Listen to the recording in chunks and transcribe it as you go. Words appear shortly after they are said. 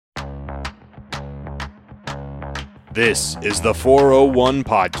This is the 401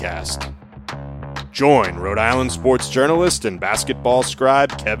 Podcast. Join Rhode Island sports journalist and basketball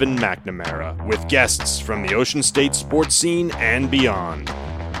scribe Kevin McNamara with guests from the Ocean State sports scene and beyond.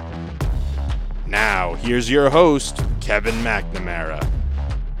 Now, here's your host, Kevin McNamara.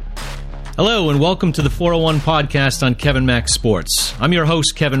 Hello, and welcome to the 401 Podcast on Kevin Mac Sports. I'm your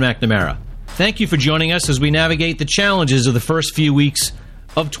host, Kevin McNamara. Thank you for joining us as we navigate the challenges of the first few weeks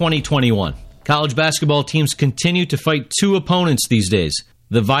of 2021. College basketball teams continue to fight two opponents these days,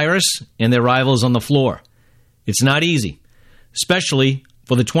 the virus and their rivals on the floor. It's not easy, especially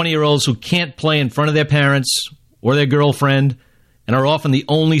for the 20-year-olds who can't play in front of their parents or their girlfriend and are often the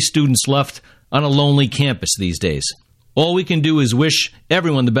only students left on a lonely campus these days. All we can do is wish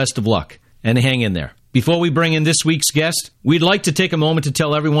everyone the best of luck and hang in there. Before we bring in this week's guest, we'd like to take a moment to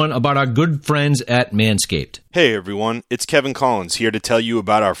tell everyone about our good friends at Manscaped. Hey everyone, it's Kevin Collins here to tell you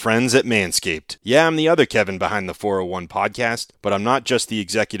about our friends at Manscaped. Yeah, I'm the other Kevin behind the 401 Podcast, but I'm not just the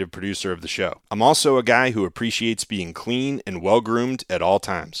executive producer of the show. I'm also a guy who appreciates being clean and well-groomed at all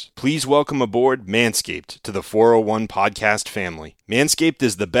times. Please welcome aboard Manscaped to the 401 Podcast family. Manscaped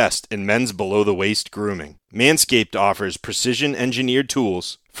is the best in men's below-the-waist grooming. Manscaped offers precision-engineered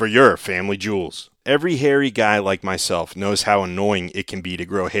tools for your family jewels. Every hairy guy like myself knows how annoying it can be to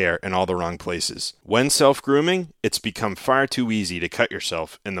grow hair in all the wrong places. When self-grooming, it's become far too easy to cut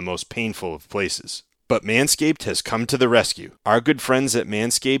yourself in the most painful of places. But Manscaped has come to the rescue. Our good friends at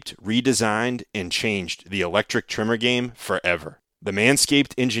Manscaped redesigned and changed the electric trimmer game forever. The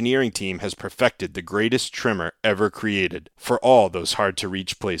Manscaped engineering team has perfected the greatest trimmer ever created for all those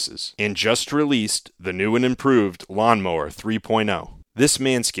hard-to-reach places, and just released the new and improved Lawnmower 3.0. This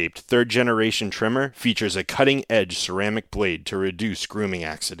Manscaped third-generation trimmer features a cutting-edge ceramic blade to reduce grooming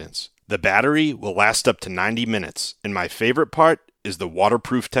accidents. The battery will last up to 90 minutes, and my favorite part is the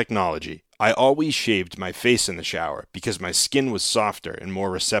waterproof technology. I always shaved my face in the shower because my skin was softer and more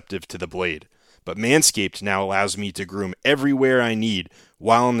receptive to the blade. But Manscaped now allows me to groom everywhere I need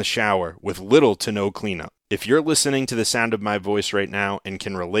while in the shower with little to no cleanup. If you're listening to the sound of my voice right now and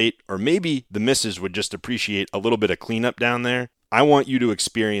can relate, or maybe the missus would just appreciate a little bit of cleanup down there, I want you to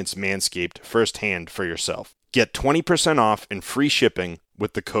experience Manscaped firsthand for yourself. Get 20% off and free shipping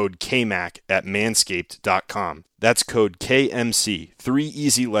with the code KMAC at manscaped.com. That's code KMC, 3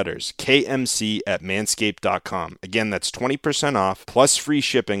 easy letters, KMC at manscaped.com. Again, that's 20% off plus free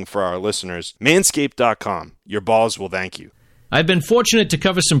shipping for our listeners. Manscaped.com. Your balls will thank you. I've been fortunate to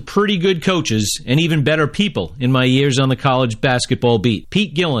cover some pretty good coaches and even better people in my years on the college basketball beat.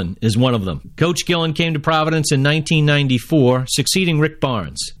 Pete Gillen is one of them. Coach Gillen came to Providence in 1994, succeeding Rick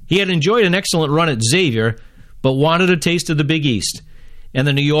Barnes. He had enjoyed an excellent run at Xavier, but wanted a taste of the Big East, and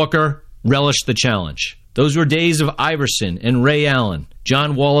the New Yorker relished the challenge. Those were days of Iverson and Ray Allen,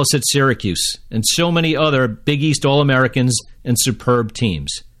 John Wallace at Syracuse, and so many other Big East All-Americans and superb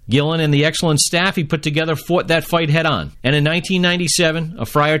teams. Gillen and the excellent staff he put together fought that fight head-on. And in 1997, a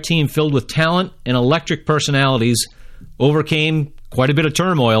Friar team filled with talent and electric personalities overcame quite a bit of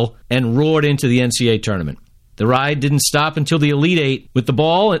turmoil and roared into the NCAA tournament. The ride didn't stop until the Elite Eight. With the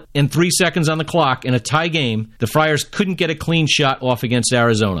ball and 3 seconds on the clock in a tie game, the Friars couldn't get a clean shot off against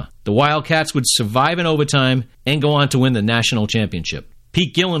Arizona. The Wildcats would survive in overtime and go on to win the national championship.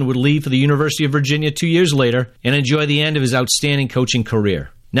 Pete Gillen would leave for the University of Virginia 2 years later and enjoy the end of his outstanding coaching career.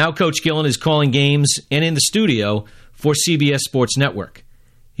 Now Coach Gillen is calling games and in the studio for CBS Sports Network.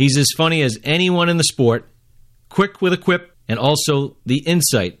 He's as funny as anyone in the sport, quick with a quip, and also the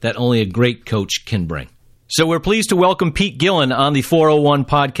insight that only a great coach can bring. So we're pleased to welcome Pete Gillen on the 401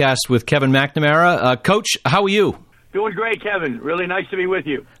 Podcast with Kevin McNamara. Coach, how are you? Doing great, Kevin. Really nice to be with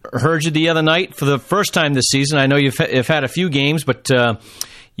you. Heard you the other night for the first time this season. I know you've had a few games, but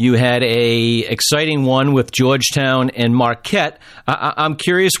you had a exciting one with Georgetown and Marquette. I'm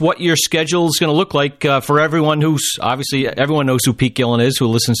curious what your schedule is going to look like for everyone who's, obviously, everyone knows who Pete Gillen is, who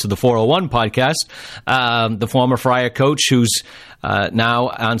listens to the 401 podcast, the former Friar coach who's now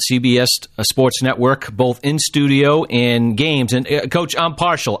on CBS Sports Network, both in studio and games. And Coach, I'm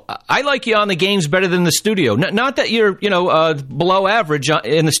partial. I like you on the games better than the studio. Not that you're, below average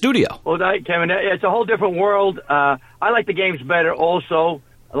in the studio. Well, Kevin, it's a whole different world. I like the games better also.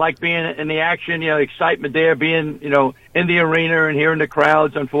 I like being in the action, excitement there, being, in the arena and hearing the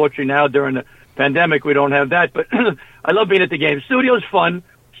crowds. Unfortunately, now during the pandemic, we don't have that. But I love being at the game. Studio's fun.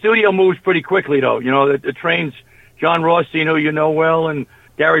 Studio moves pretty quickly, though. The trains, John Rothstein, who you know well, and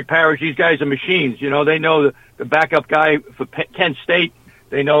Gary Parrish, these guys are machines. They know the backup guy for Kent State.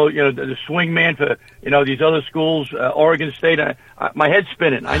 They know, the swing man for, these other schools, Oregon State. My head's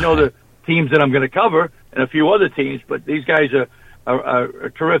spinning. I know the teams that I'm going to cover and a few other teams, but these guys are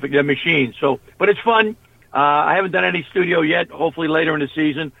terrific. They're machines. So, but it's fun. I haven't done any studio yet, hopefully later in the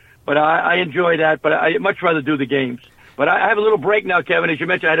season, but I enjoy that, but I much rather do the games. But I have a little break now, Kevin. As you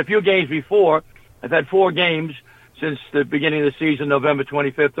mentioned, I had a few games before. I've had 4 games since the beginning of the season, November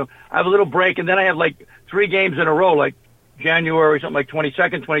 25th. So I have a little break, and then I have like 3 games in a row, like January, something like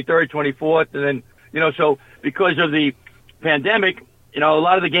 22nd, 23rd, 24th, and then, so because of the pandemic, a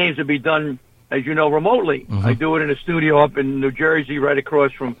lot of the games would be done, as you know, remotely. Mm-hmm. I do it in a studio up in New Jersey, right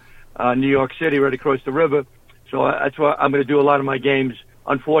across from New York City, right across the river. So that's why I'm going to do a lot of my games,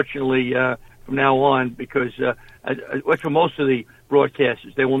 unfortunately, from now on, because for most of the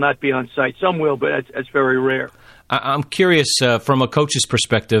broadcasters, they will not be on site. Some will, but that's very rare. I'm curious, from a coach's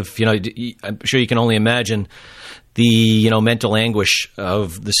perspective, I'm sure you can only imagine the mental anguish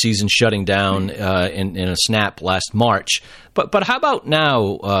of the season shutting down in a snap last March. But how about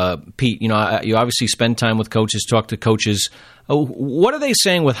now, Pete? You obviously spend time with coaches, talk to coaches. What are they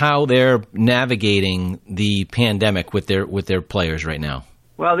saying with how they're navigating the pandemic with their players right now?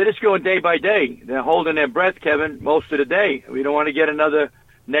 Well, they're just going day by day. They're holding their breath, Kevin, most of the day. We don't want to get another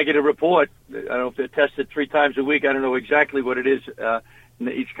negative report. I don't know if they're tested 3 times a week. I don't know exactly what it is in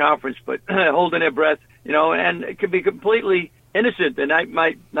each conference, but holding their breath, and it could be completely innocent. They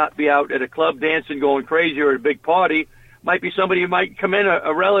might not be out at a club dancing, going crazy, or at a big party. Might be somebody who might come in,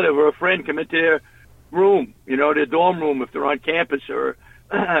 a relative or a friend, come into their room, their dorm room if they're on campus, or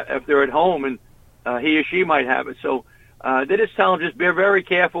if they're at home, and he or she might have it. So they just tell them, just be very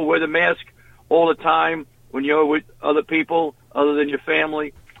careful, wear the mask all the time when you're with other people other than your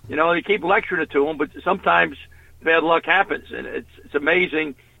family. They keep lecturing it to them, but sometimes bad luck happens, and it's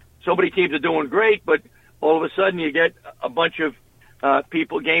amazing. So many teams are doing great, but all of a sudden you get a bunch of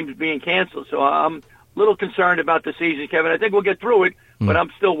games being canceled. So I'm a little concerned about the season, Kevin. I think we'll get through it, but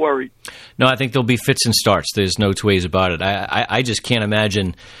I'm still worried. No, I think there'll be fits and starts. There's no two ways about it. I just can't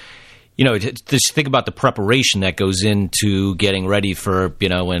imagine, just think about the preparation that goes into getting ready for,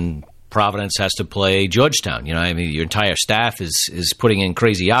 when Providence has to play Georgetown. Your entire staff is putting in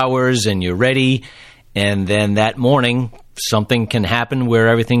crazy hours, and you're ready. And then that morning, something can happen where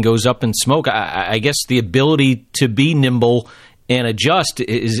everything goes up in smoke. I guess the ability to be nimble and adjust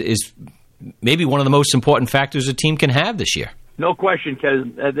is maybe one of the most important factors a team can have this year. No question, because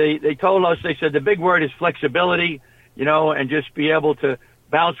they told us, they said the big word is flexibility, and just be able to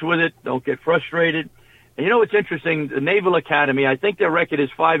bounce with it, don't get frustrated. And what's interesting, the Naval Academy, I think their record is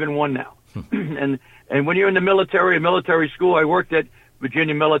 5-1 now. And when you're in the military school, I worked at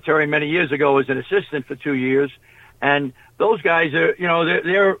Virginia Military many years ago as an assistant for 2 years, and those guys are,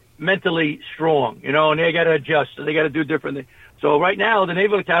 they're mentally strong, and they got to adjust, and they got to do different things. So right now, the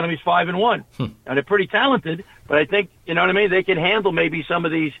Naval Academy is 5-1, and they're pretty talented. But I think, they can handle maybe some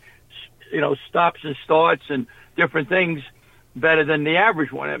of these, stops and starts and different things better than the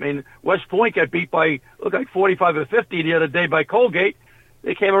average one. West Point got beat by, like 45 or 50 the other day by Colgate.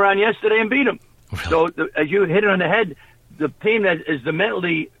 They came around yesterday and beat them. Really? So as you hit it on the head, the team that is the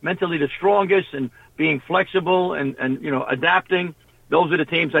mentally the strongest and being flexible and adapting, those are the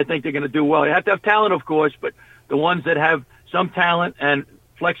teams I think they're going to do well. You have to have talent, of course, but the ones that have some talent and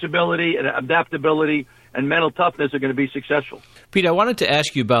flexibility and adaptability and mental toughness are going to be successful. Pete, I wanted to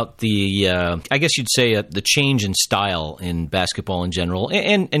ask you about the, I guess you'd say the change in style in basketball in general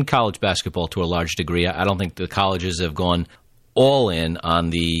and college basketball to a large degree. I don't think the colleges have gone all in on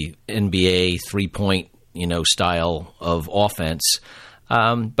the NBA three-point, style of offense.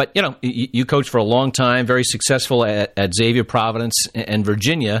 But, you coached for a long time, very successful at Xavier, Providence, and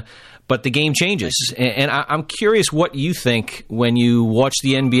Virginia. But the game changes, and I'm curious what you think when you watch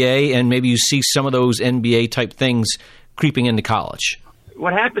the NBA and maybe you see some of those NBA-type things creeping into college.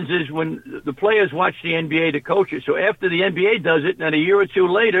 What happens is when the players watch the NBA, the coaches, so after the NBA does it, and a year or two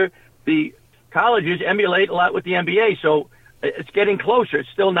later, the colleges emulate a lot with the NBA, so it's getting closer. It's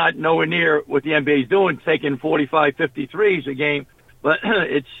still not nowhere near what the NBA is doing, taking 45, 53s a game, but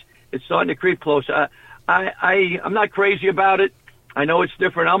it's starting to creep closer. I'm not crazy about it. I know it's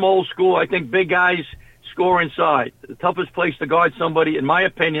different. I'm old school. I think big guys score inside. The toughest place to guard somebody, in my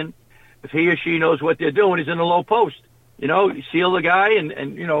opinion, if he or she knows what they're doing, is in the low post. You seal the guy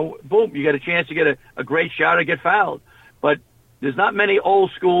and boom, you get a chance to get a great shot or get fouled. But there's not many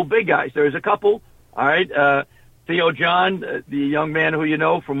old school big guys. There's a couple. All right. Theo John, the young man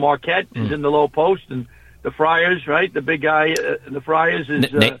who from Marquette, is in the low post. And the Friars, right? The big guy in the Friars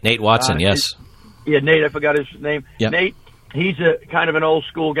is Nate Watson, yes. Nate, I forgot his name. Yep. Nate. He's a kind of an old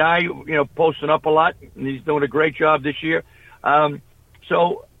school guy, posting up a lot, and he's doing a great job this year. I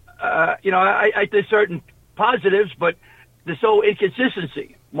there's certain positives, but there's so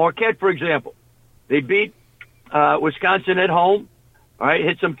inconsistency. Marquette, for example, they beat Wisconsin at home, all right,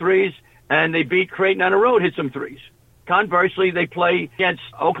 hit some threes, and they beat Creighton on the road, hit some threes. Conversely, they play against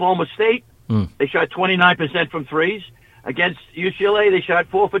Oklahoma State. They shot 29% from threes. Against UCLA, they shot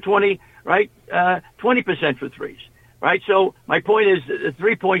 4 for 20, right? 20% for threes, right? So my point is the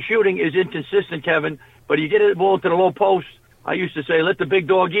three-point shooting is inconsistent, Kevin, but you get the ball to the low post. I used to say, let the big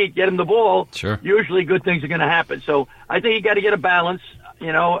dog eat, get him the ball. Sure. Usually good things are going to happen. So I think you got to get a balance.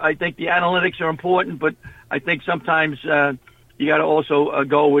 I think the analytics are important, but I think sometimes you got to also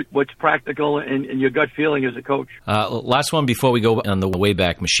go with what's practical and your gut feeling as a coach. Last one before we go on the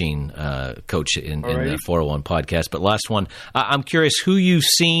Wayback Machine, Coach, in the 401 podcast. But last one, I'm curious who you've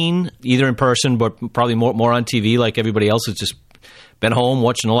seen, either in person, but probably more on TV like everybody else that's just been home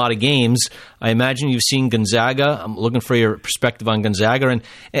watching a lot of games. I imagine you've seen Gonzaga. I'm looking for your perspective on Gonzaga and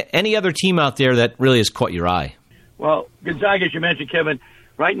any other team out there that really has caught your eye. Well, Gonzaga, as you mentioned, Kevin,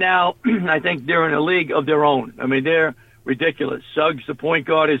 right now I think they're in a league of their own. I mean, they're ridiculous. Suggs, the point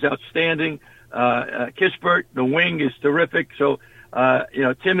guard, is outstanding. Kispert, the wing, is terrific. So,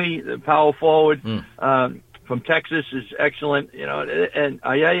 Timmy, the power forward from Texas, is excellent. And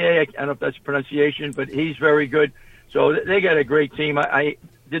Ayaye, I don't know if that's pronunciation, but he's very good. So they got a great team. I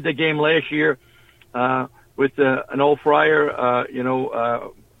did the game last year with an old Friar, at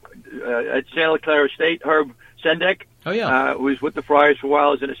Santa Clara State, Herb Sendek. Oh, yeah. Who was with the Friars for a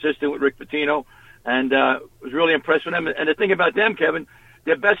while as an assistant with Rick Pitino, and was really impressed with them. And the thing about them, Kevin,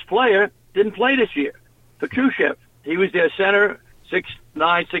 their best player didn't play this year. Petrushev, he was their center, 6'9",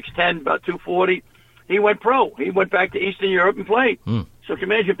 6'10", about 240. He went pro. He went back to Eastern Europe and played. So can you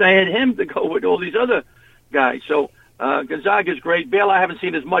imagine if they had him to go with all these other guys? So Gonzaga's great. Baylor I haven't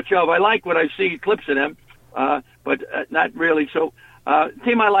seen as much of. I like what I see, clips of them, but not really. So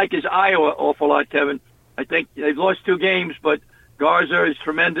team I like is Iowa awful lot, Kevin. I think they've lost 2 games, but Garza is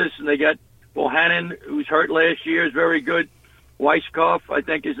tremendous, and they got Bohannon, who's hurt last year, is very good. Weiskopf, I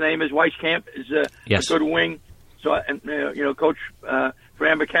think his name is, Weiskamp, is a good wing. So, and Coach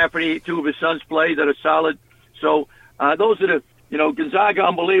Fran McCafferty, 2 of his sons play that are solid. So those are the, Gonzaga,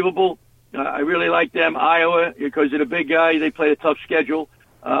 unbelievable. I really like them. Iowa, because of the big guy, they play a tough schedule,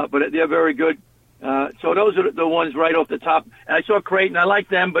 but they're very good. So those are the ones right off the top. And I saw Creighton. I like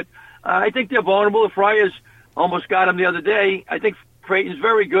them, but I think they're vulnerable. The Friars almost got them the other day. I think Creighton's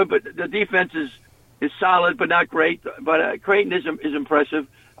very good, but the defense is solid, but not great. But Creighton is impressive.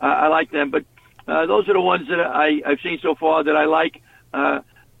 I like them. But those are the ones that I've seen so far that I like.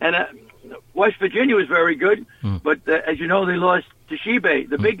 And West Virginia was very good, but as you know, they lost to Shibe.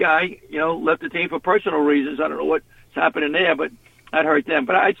 The big guy, left the team for personal reasons. I don't know what's happening there, but that hurt them.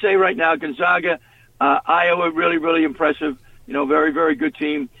 But I'd say right now, Gonzaga, Iowa, really, really impressive. Very, very good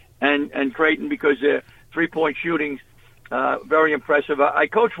team. And Creighton, because their three-point shooting, very impressive. I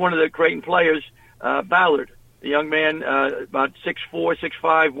coached one of the Creighton players, Ballard, the young man, about 6'4",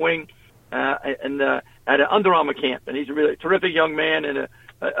 6'5", wing, and at an Under Armour camp. And he's a really terrific young man and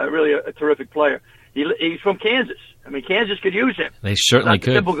really a terrific player. He's from Kansas. I mean, Kansas could use him. They certainly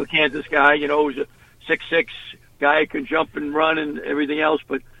could. Not the typical Kansas guy, who's a 6'6" guy, can jump and run and everything else,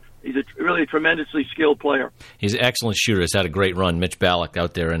 but he's a really tremendously skilled player. He's an excellent shooter. He's had a great run. Mitch Ballack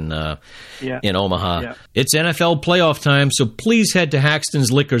out there in Omaha. Yeah. It's NFL playoff time, so please head to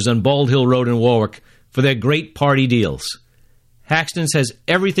Haxton's Liquors on Bald Hill Road in Warwick for their great party deals. Haxton's has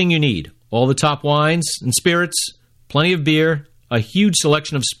everything you need. All the top wines and spirits, plenty of beer, a huge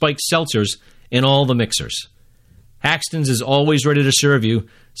selection of spiked seltzers, and all the mixers. Haxton's is always ready to serve you,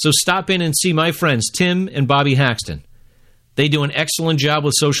 so stop in and see my friends Tim and Bobby Haxton. They do an excellent job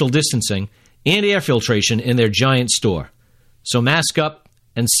with social distancing and air filtration in their giant store. So mask up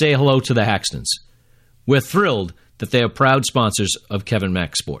and say hello to the Haxtons. We're thrilled that they are proud sponsors of Kevin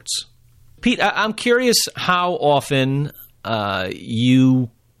Mack Sports. Pete, I'm curious how often you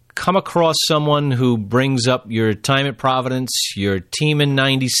come across someone who brings up your time at Providence, your team in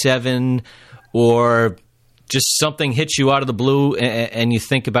 '97, or just something hits you out of the blue and you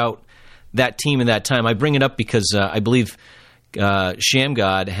think about that team and that time. I bring it up because I believe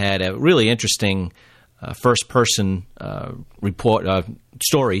Shamgod had a really interesting first-person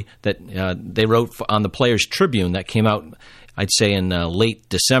story that they wrote on the Players Tribune that came out, I'd say, in late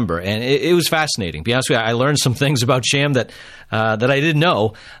December, and it was fascinating. To be honest with you, I learned some things about Sham that I didn't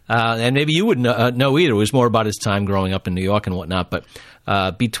know, and maybe you wouldn't know either. It was more about his time growing up in New York and whatnot. But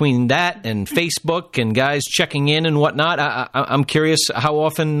between that and Facebook and guys checking in and whatnot, I'm curious how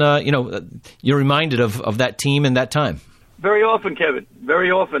often you're reminded of that team and that time. Very often, Kevin. Very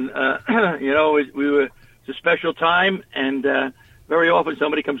often. It's a special time, and very often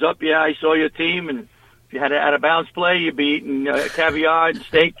somebody comes up, I saw your team, and if you had an out-of-bounds play, you'd be eating caviar and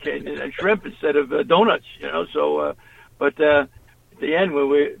steak and shrimp instead of donuts, So, but the end when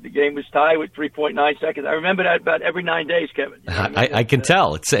the game was tied with 3.9 seconds. I remember that about every 9 days, Kevin. You know I can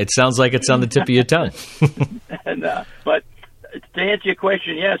tell. It sounds like it's on the tip of your tongue. But to answer your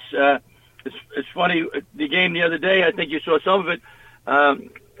question, yes, it's funny. The game the other day, I think you saw some of it.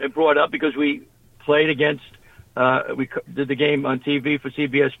 It brought up because we played against. We did the game on TV for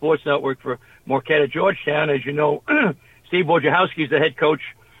CBS Sports Network for Marquette at Georgetown. As you know, Steve Wojciechowski is the head coach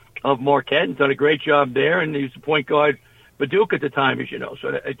of Marquette and done a great job there, and he was the point guard for Duke at the time, as you know. So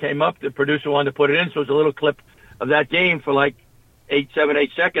it came up, the producer wanted to put it in, so it was a little clip of that game for like 8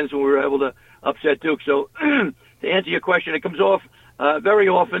 seconds, and we were able to upset Duke. So to answer your question, it comes off very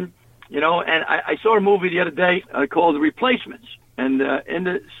often, you know, and I saw a movie the other day called The Replacements. And in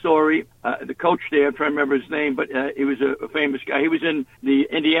the story, the coach there, I'm trying to remember his name, but he was a famous guy. He was in the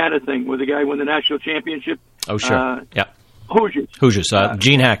Indiana thing where the guy won the national championship. Oh, sure. Yeah. Hoosiers.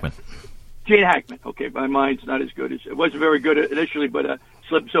 Gene Hackman. Gene Hackman. Okay, my mind's not as good as it wasn't very good initially, but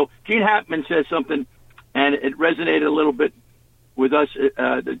slipped. So Gene Hackman says something, and it resonated a little bit with us.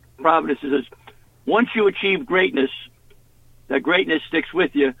 The Providence says, once you achieve greatness, that greatness sticks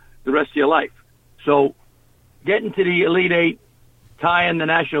with you the rest of your life. So getting to the Elite Eight, tying the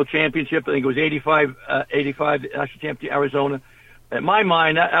national championship, I think it was 85, the national championship, Arizona. In my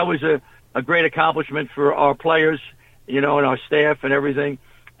mind, that was a great accomplishment for our players, you know, and our staff and everything.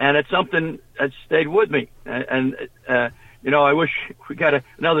 And it's something that stayed with me. And you know, I wish we got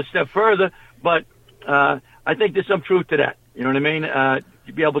another step further, but I think there's some truth to that. You know what I mean?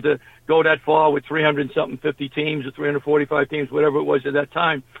 To be able to go that far with 50 teams or 345 teams, whatever it was at that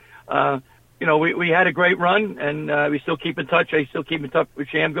time. You know, we had a great run, and we still keep in touch. I still keep in touch with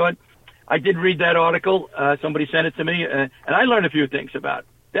Shamgard. I did read that article. Somebody sent it to me, and I learned a few things about it.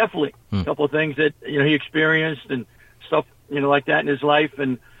 Definitely. A couple of things that, you know, he experienced and stuff, you know, like that in his life.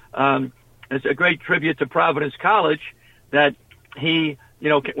 And it's a great tribute to Providence College that he, you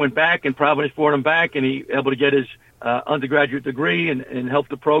know, went back and Providence brought him back, and he able to get his undergraduate degree and help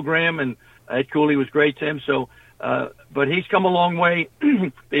the program. And Ed Cooley was great to him. So, but he's come a long way.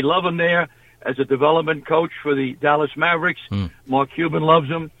 They love him there as a development coach for the Dallas Mavericks. Mark Cuban loves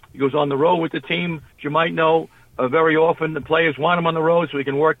him. He goes on the road with the team. As you might know, very often the players want him on the road so he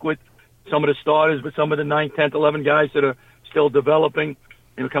can work with some of the starters, but some of the 9th, 10th, 11 guys that are still developing,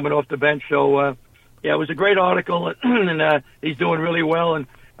 you know, coming off the bench. So, yeah, it was a great article, and he's doing really well. And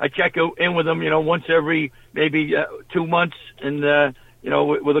I check in with him, you know, once every maybe 2 months, and, you know,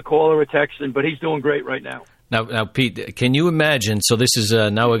 with a call or a text. But he's doing great right now. Now, Pete, can you imagine? So this is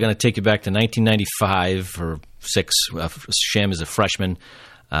now we're going to take you back to 1995 or 6. Sham is a freshman.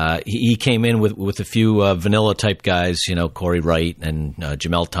 He came in with a few vanilla type guys, you know, Corey Wright and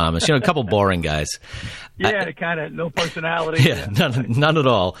Jamel Thomas, you know, a couple boring guys. Yeah, kind of no personality. Yeah, none at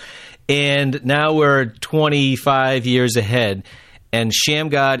all. And now we're 25 years ahead, and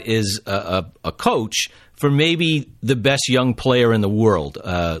Shamgard is a coach for maybe the best young player in the world,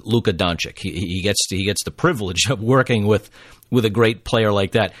 Luka Doncic. He gets the privilege of working with a great player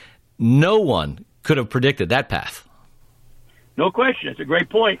like that. No one could have predicted that path. No question. It's a great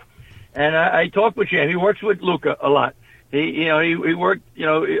point. And I talked with Sham. He works with Luka a lot. He worked, you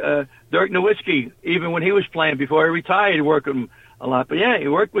know, Dirk Nowitzki, even when he was playing before he retired, he worked with him a lot. But yeah, he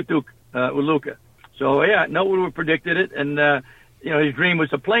worked with Luka. So yeah, no one would have predicted it. And, you know, his dream was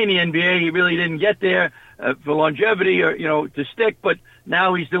to play in the NBA. He really didn't get there for longevity or, you know, to stick. But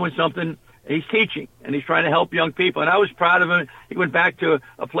now he's doing something. He's teaching, and he's trying to help young people. And I was proud of him. He went back to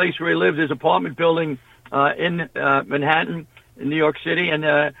a place where he lives, his apartment building in Manhattan, in New York City,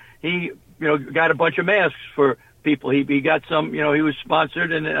 and he, you know, got a bunch of masks for people. He got some, you know, he was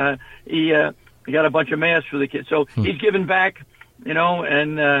sponsored, and he got a bunch of masks for the kids. So he's giving back, you know,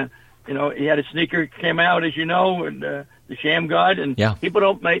 and you know, he had a sneaker came out, as you know, and the Shamgard, and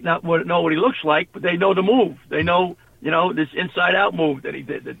people might not know what he looks like, but they know the move. They know, you know, this inside-out move that he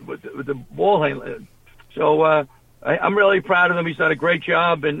did with the ball handler. So I'm really proud of him. He's done a great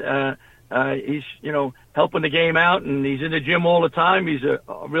job, and he's, you know, helping the game out, and he's in the gym all the time. He's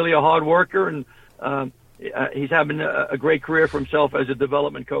really a hard worker, and he's having a great career for himself as a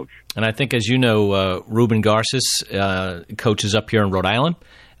development coach. And I think, as you know, Ruben Garces coaches up here in Rhode Island.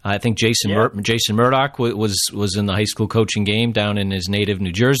 I think Jason Murdoch was in the high school coaching game down in his native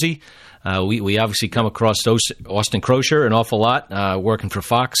New Jersey. We obviously come across Austin Crozier an awful lot, working for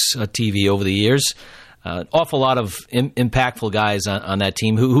Fox TV over the years. An awful lot of impactful guys on that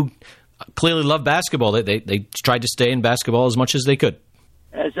team who clearly love basketball. They tried to stay in basketball as much as they could.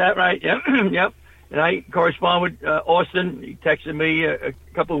 Is that right? Yep. Yep. And I correspond with Austin. He texted me a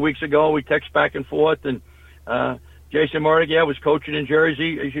couple of weeks ago. We text back and forth. And Jason Murdoch, was coaching in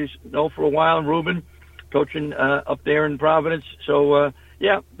Jersey, as you know, for a while. And Ruben, coaching up there in Providence. So,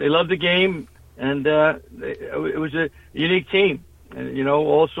 they loved the game, and it was a unique team. And,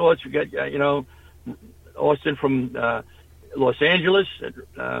 all sorts. We got, Austin from Los Angeles.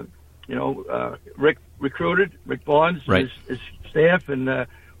 Rick recruited, Rick Barnes, right. his staff, and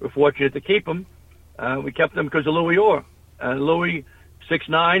we're fortunate to keep him. We kept him because of Louis Orr. Louis,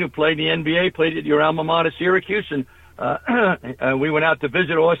 6'9", who played in the NBA, played at your alma mater, Syracuse, and we went out to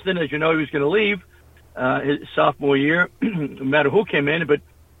visit Austin. As you know, he was going to leave his sophomore year, no matter who came in, but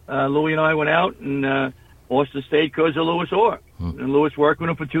Louis and I went out, and Austin stayed because of Louis Orr. And Louis worked with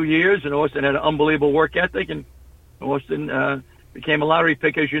him for 2 years, and Austin had an unbelievable work ethic, and Austin became a lottery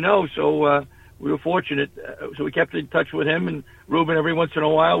pick, as you know, so we were fortunate. So we kept in touch with him, and Ruben every once in a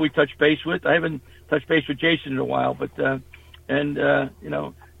while we touch base with. I haven't touched base with Jason in a while, but Jamel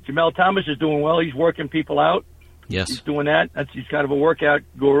Thomas is doing well. He's working people out. Yes. He's doing that. He's kind of a workout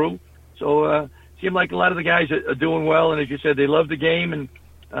guru. So seemed like a lot of the guys are doing well, and as you said, they love the game, and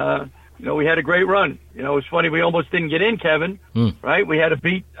we had a great run. It was funny, we almost didn't get in, Kevin, right? We had to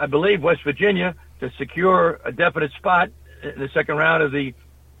beat, I believe, West Virginia to secure a definite spot in the second round of the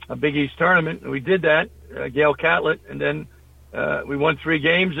Big East tournament. And we did that, Gail Catlett, and then we won 3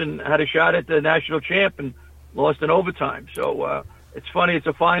 games and had a shot at the national champ and lost in overtime. So it's funny, it's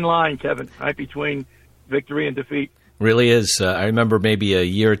a fine line, Kevin, right, between victory and defeat. Really is. I remember maybe a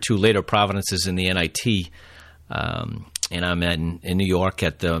year or two later, Providence is in the NIT, and I'm in New York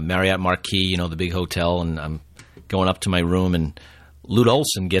at the Marriott Marquis, the big hotel, and I'm going up to my room, and Lute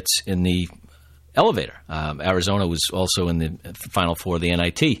Olson gets in the elevator. Arizona was also in the Final Four of the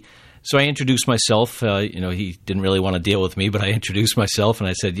NIT. So I introduced myself. He didn't really want to deal with me, but I introduced myself, and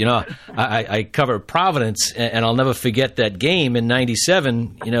I said, I cover Providence, and I'll never forget that game in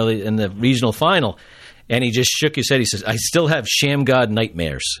 '97, in the regional final. And he just shook his head. He says, I still have Shamgod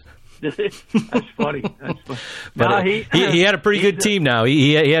nightmares. That's funny. But he had a pretty good team now.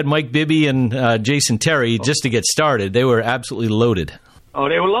 He had Mike Bibby and Jason Terry just to get started. They were absolutely loaded. Oh,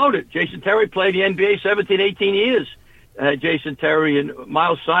 they were loaded. Jason Terry played the NBA 17, 18 years. Jason Terry and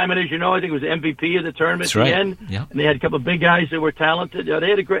Miles Simon, as you know, I think was the MVP of the tournament. That's right. At the end. Yeah. And they had a couple of big guys that were talented. They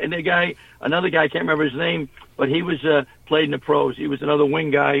had a great, and another guy, I can't remember his name, but he was played in the pros. He was another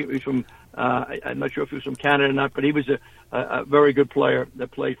wing guy. He was from I'm not sure if he was from Canada or not, but he was a very good player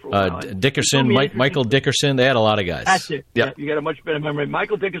that played for a while. Dickerson, Michael Dickerson, they had a lot of guys. That's it. Yep. Yeah, you got a much better memory.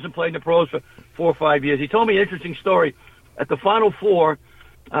 Michael Dickerson played in the pros for 4 or 5 years. He told me an interesting story. At the Final Four,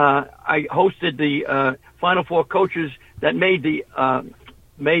 I hosted the Final Four coaches that made the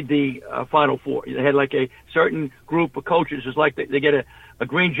Final Four. They had like a certain group of coaches. It's like they get a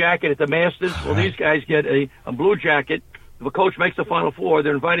green jacket at the Masters. Well, these guys get a blue jacket. If a coach makes the Final Four,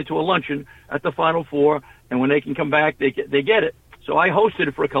 they're invited to a luncheon at the Final Four, and when they can come back, they get it. So I hosted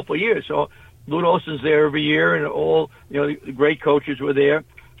it for a couple of years. So Lute Olson's there every year, and all the great coaches were there.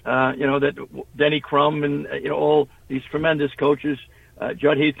 That Denny Crum and all these tremendous coaches.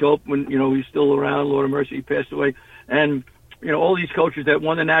 Judd Heathcote, when he was still around, Lord of mercy, he passed away, and all these coaches that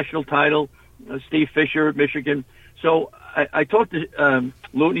won the national title. Steve Fisher at Michigan. So I talked to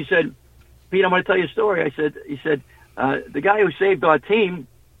Lute, and he said, "Pete, I'm going to tell you a story." He said. The guy who saved our team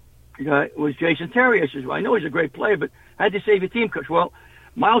was Jason Terry. I said, well, I know he's a great player, but how did you save your team, Coach? Well,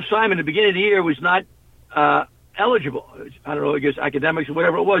 Miles Simon at the beginning of the year was not eligible. I don't know, I guess academics or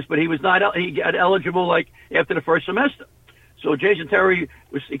whatever it was, but he was not. He got eligible like after the first semester. So Jason Terry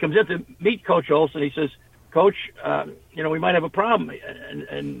he comes in to meet Coach Olson. He says, Coach, we might have a problem.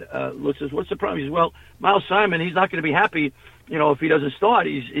 And Luke says, what's the problem? He says, well, Miles Simon, he's not going to be happy, if he doesn't start.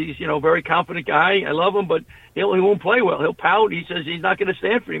 He's a very confident guy. I love him, but he won't play well. He'll pout. He says he's not going to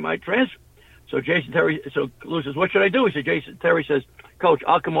stand for him. He might transfer. So Luke says, what should I do? He said, Jason Terry says, Coach,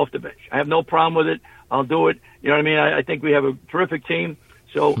 I'll come off the bench. I have no problem with it. I'll do it. You know what I mean? I think we have a terrific team.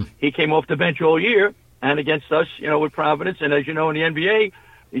 So he came off the bench all year and against us, with Providence. And as you know, in the NBA,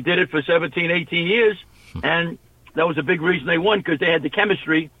 he did it for 17, 18 years. And that was a big reason they won, because they had the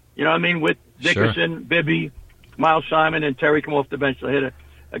chemistry, with Dickerson, sure. Bibby, Miles Simon, and Terry come off the bench. So they had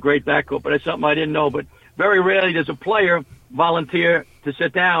a great backcourt. But that's something I didn't know. But very rarely does a player volunteer to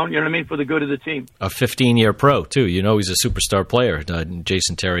sit down, for the good of the team. A 15-year pro, too. He's a superstar player.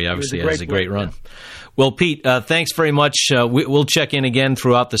 Jason Terry obviously has a great run. Yeah. Well, Pete, thanks very much. We'll check in again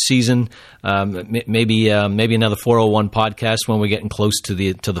throughout the season. Maybe another 401 podcast when we're getting close to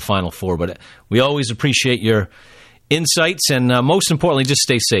the Final Four. But we always appreciate your insights, and most importantly, just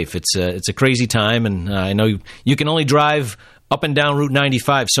stay safe. It's a crazy time, and I know you can only drive up and down Route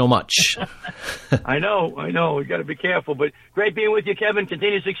 95 so much. I know. We got to be careful. But great being with you, Kevin.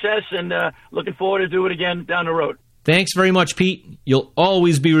 Continued success, and looking forward to do it again down the road. Thanks very much, Pete. You'll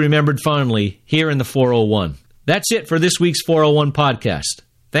always be remembered fondly here in the 401. That's it for this week's 401 podcast.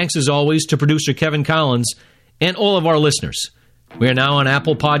 Thanks as always to producer Kevin Collins and all of our listeners. We are now on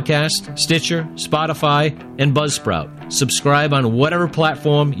Apple Podcast, Stitcher, Spotify, and Buzzsprout. Subscribe on whatever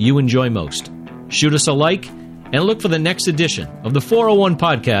platform you enjoy most. Shoot us a like and look for the next edition of the 401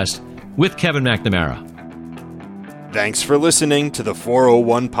 podcast with Kevin McNamara. Thanks for listening to the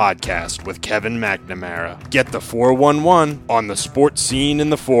 401 podcast with Kevin McNamara. Get the 411 on the sports scene in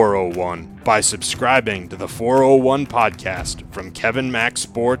the 401 by subscribing to the 401 podcast from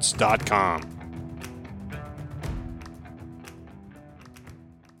kevinmacsports.com.